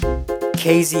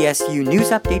KZSU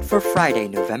News Update for Friday,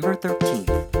 November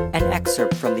 13th. An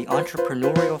excerpt from the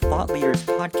Entrepreneurial Thought Leaders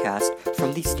podcast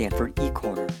from the Stanford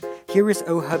eCorner. Here is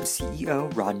OHUB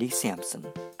CEO Rodney Sampson.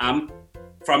 I'm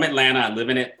from Atlanta. I live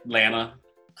in Atlanta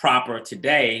proper.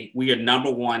 Today, we are number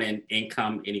one in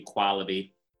income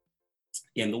inequality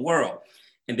in the world.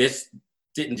 And this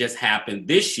didn't just happen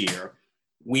this year.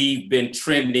 We've been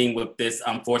trending with this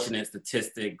unfortunate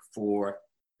statistic for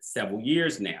several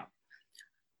years now.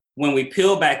 When we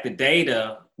peel back the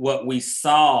data, what we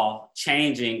saw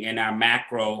changing in our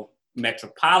macro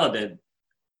metropolitan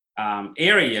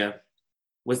area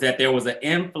was that there was an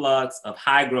influx of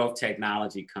high growth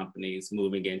technology companies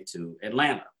moving into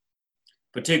Atlanta,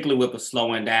 particularly with the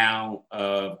slowing down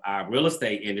of our real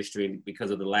estate industry because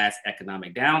of the last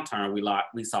economic downturn.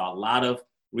 We saw a lot of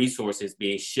resources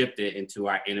being shifted into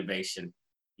our innovation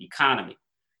economy.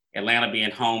 Atlanta being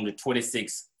home to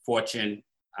 26 Fortune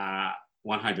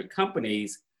 100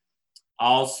 companies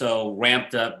also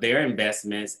ramped up their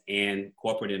investments in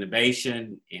corporate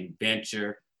innovation, in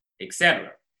venture, et cetera.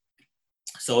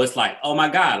 So it's like, oh my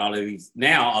God, all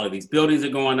of these buildings are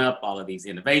going up, all of these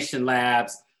innovation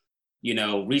labs,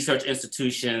 research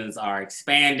institutions are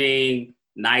expanding,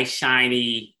 nice,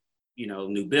 shiny,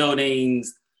 new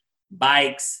buildings,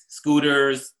 bikes,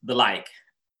 scooters, the like,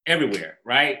 everywhere,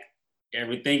 right?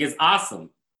 Everything is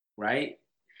awesome, right?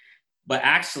 But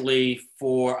actually,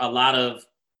 for a lot of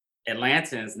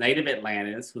Atlantans, native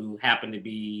Atlantans who happen to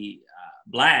be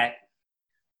Black,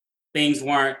 things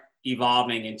weren't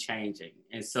evolving and changing.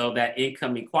 And so that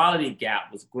income equality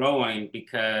gap was growing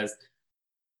because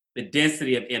the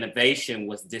density of innovation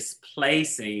was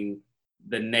displacing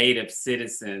the native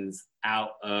citizens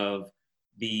out of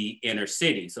the inner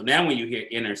city. So now when you hear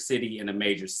inner city in a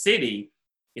major city,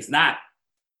 it's not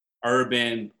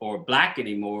urban or Black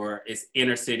anymore, it's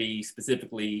inner city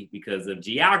specifically because of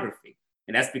geography.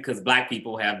 And that's because Black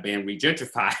people have been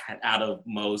regentrified out of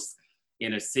most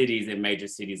inner cities and major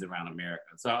cities around America.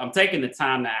 So I'm taking the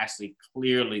time to actually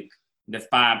clearly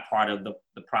define part of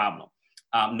the problem.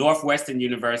 Northwestern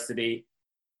University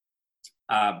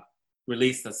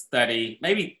released a study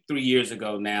maybe 3 years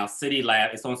ago now,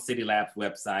 CityLab, it's on CityLab's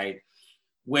website,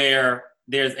 where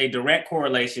there's a direct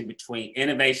correlation between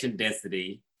innovation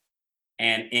density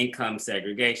and income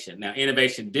segregation. Now,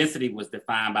 innovation density was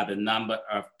defined by the number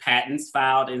of patents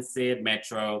filed in said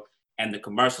metro and the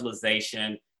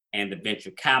commercialization and the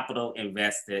venture capital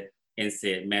invested in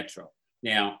said metro.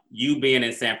 Now, you being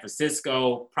in San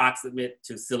Francisco, proximate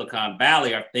to Silicon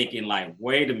Valley, are thinking like,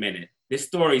 wait a minute, this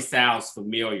story sounds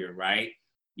familiar, right?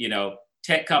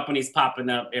 Tech companies popping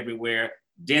up everywhere,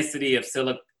 density of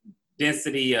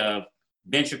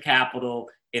venture capital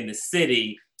in the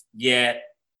city, yet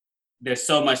there's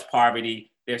so much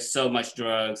poverty, there's so much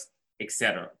drugs, et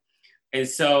cetera. And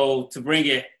so to bring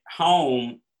it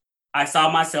home, I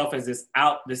saw myself as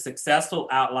this successful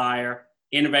outlier,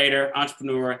 innovator,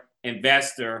 entrepreneur,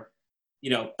 investor,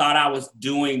 thought I was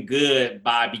doing good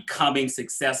by becoming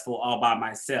successful all by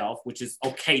myself, which is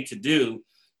okay to do,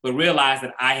 but realized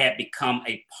that I had become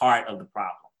a part of the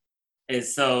problem. And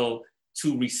so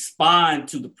to respond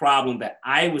to the problem that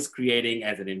I was creating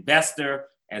as an investor,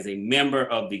 as a member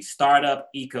of the startup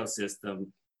ecosystem,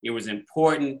 it was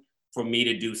important for me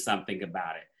to do something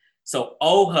about it. So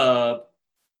OHUB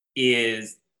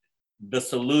is the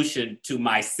solution to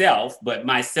myself, but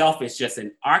myself is just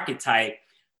an archetype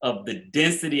of the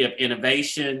density of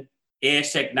innovation,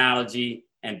 edge technology,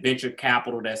 and venture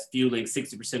capital that's fueling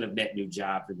 60% of net new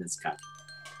jobs in this country.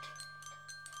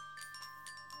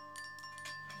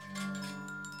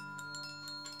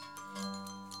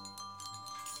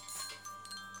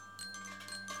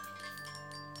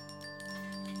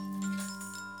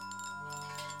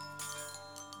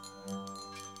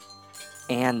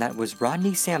 And that was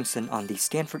Rodney Sampson on the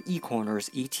Stanford eCorner's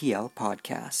ETL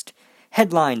podcast.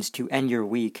 Headlines to end your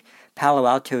week. Palo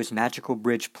Alto's Magical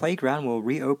Bridge Playground will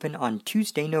reopen on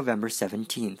Tuesday, November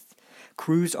 17th.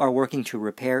 Crews are working to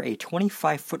repair a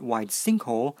 25-foot-wide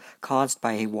sinkhole caused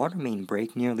by a water main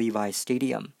break near Levi's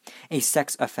Stadium. A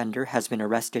sex offender has been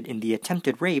arrested in the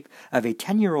attempted rape of a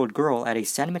 10-year-old girl at a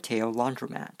San Mateo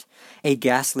laundromat. A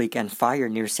gas leak and fire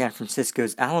near San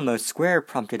Francisco's Alamo Square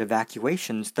prompted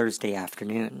evacuations Thursday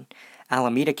afternoon.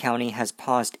 Alameda County has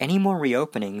paused any more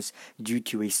reopenings due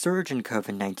to a surge in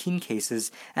COVID-19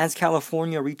 cases as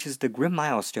California reaches the grim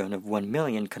milestone of 1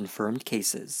 million confirmed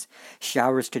cases.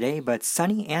 Showers today, but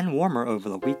sunny and warmer over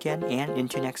the weekend and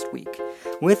into next week.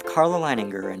 With Carla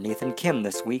Leininger and Nathan Kim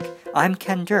this week, I'm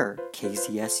Ken Durr,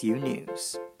 KZSU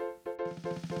News.